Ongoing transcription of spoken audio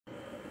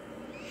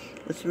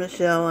It's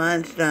Michelle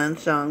Einstein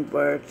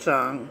Songbird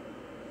Song.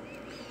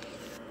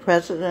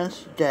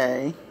 President's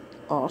Day,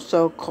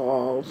 also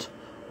called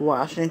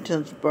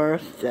Washington's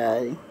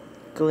birthday,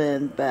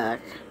 Glenn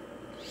Beck,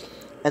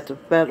 at the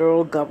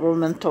federal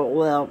governmental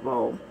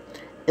level,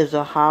 is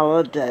a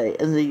holiday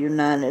in the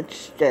United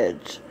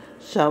States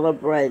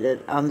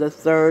celebrated on the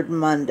third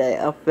Monday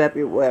of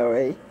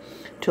February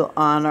to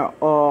honor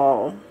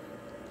all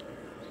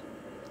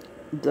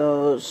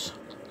those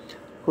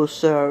who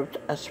served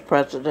as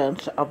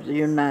presidents of the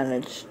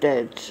United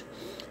States,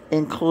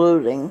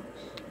 including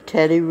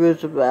Teddy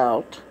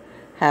Roosevelt,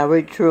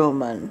 Harry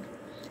Truman,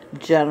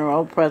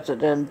 General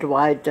President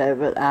Dwight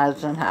David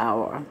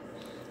Eisenhower,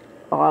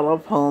 all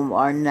of whom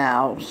are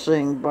now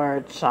sing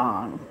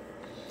birdsong,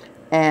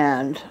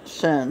 and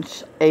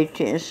since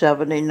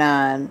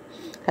 1879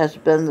 has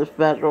been the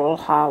federal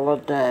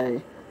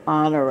holiday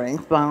honoring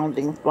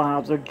Founding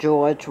Father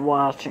George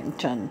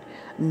Washington,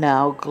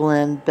 now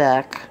Glenn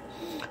Beck,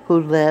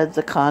 who led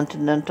the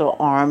Continental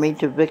Army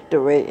to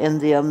victory in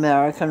the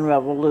American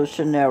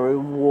Revolutionary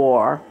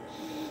War,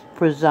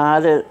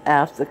 presided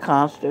at the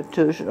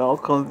Constitutional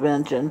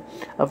Convention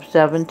of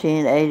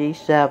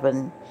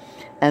 1787,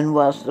 and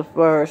was the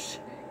first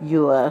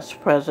U.S.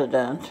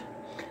 president.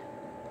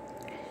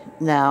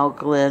 Now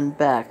Glenn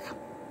Beck,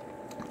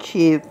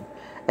 Chief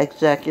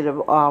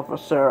Executive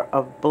Officer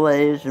of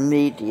Blaze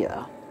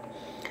Media.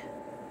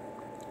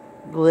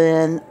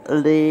 Glenn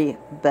Lee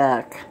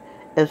Beck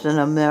is an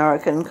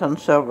American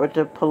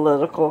conservative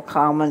political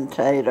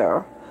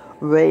commentator,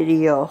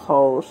 radio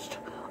host,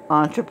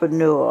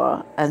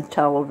 entrepreneur, and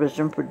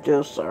television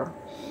producer.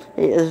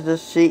 He is the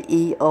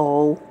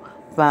CEO,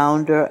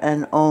 founder,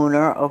 and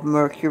owner of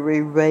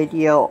Mercury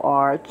Radio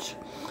Arts,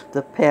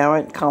 the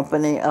parent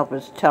company of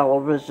his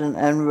television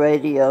and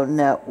radio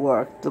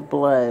network, The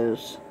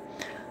Blaze.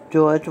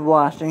 George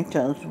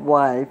Washington's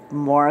wife,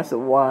 Martha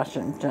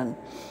Washington,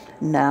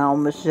 now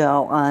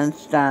Michelle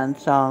Einstein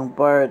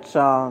Songbird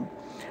Song,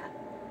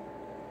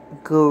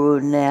 Guru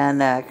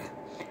Nanak,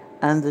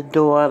 and the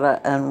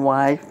daughter and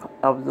wife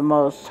of the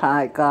Most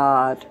High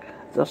God,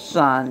 the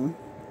Sun,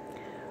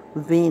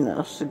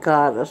 Venus,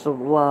 goddess of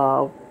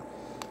love,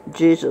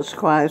 Jesus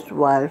Christ's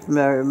wife,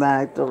 Mary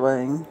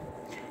Magdalene,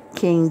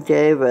 King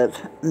David,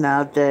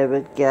 now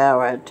David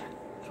Garrett's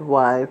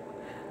wife,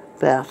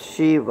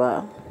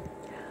 Bathsheba,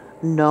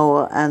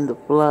 Noah and the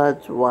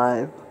Flood's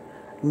wife,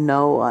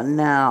 Noah,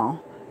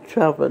 now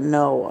Trevor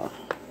Noah.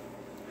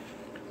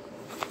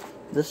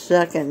 The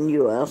second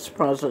U.S.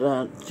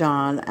 President,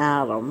 John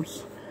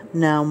Adams,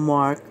 now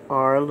Mark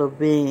R.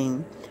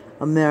 Levine,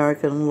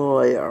 American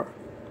lawyer.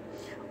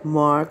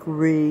 Mark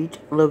Reed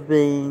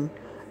Levine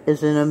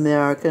is an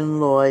American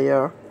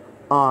lawyer,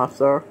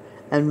 author,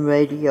 and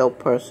radio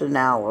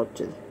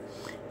personality.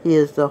 He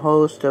is the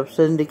host of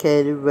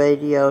syndicated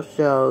radio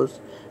shows,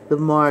 The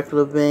Mark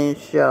Levine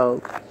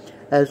Show,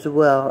 as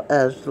well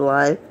as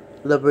Life,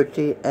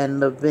 Liberty,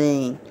 and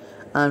Levine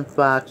on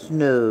Fox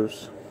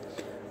News.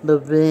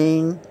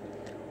 Levine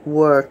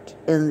worked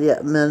in the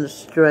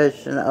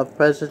administration of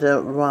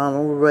President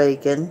Ronald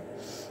Reagan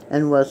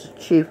and was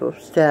Chief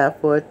of Staff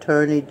for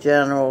Attorney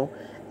General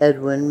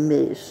Edwin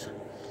Meese.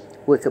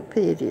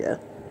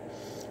 Wikipedia.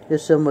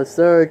 December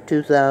 3,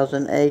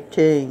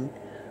 2018,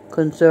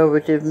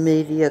 conservative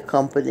media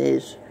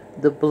companies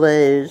The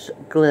Blaze,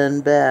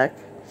 Glenn Beck,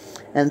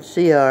 and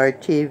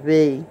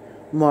CRTV,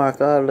 Mark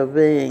R.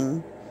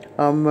 Levine,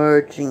 are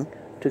merging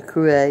to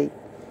create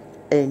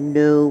a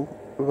new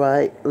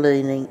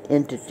right-leaning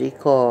entity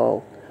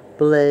called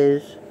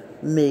Blaze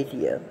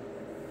Media.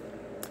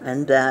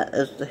 And that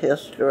is the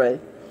history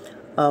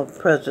of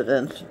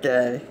President's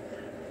Day,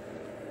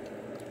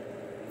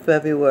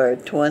 February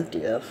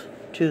 20th,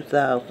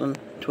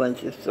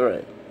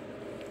 2023.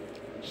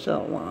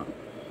 So long.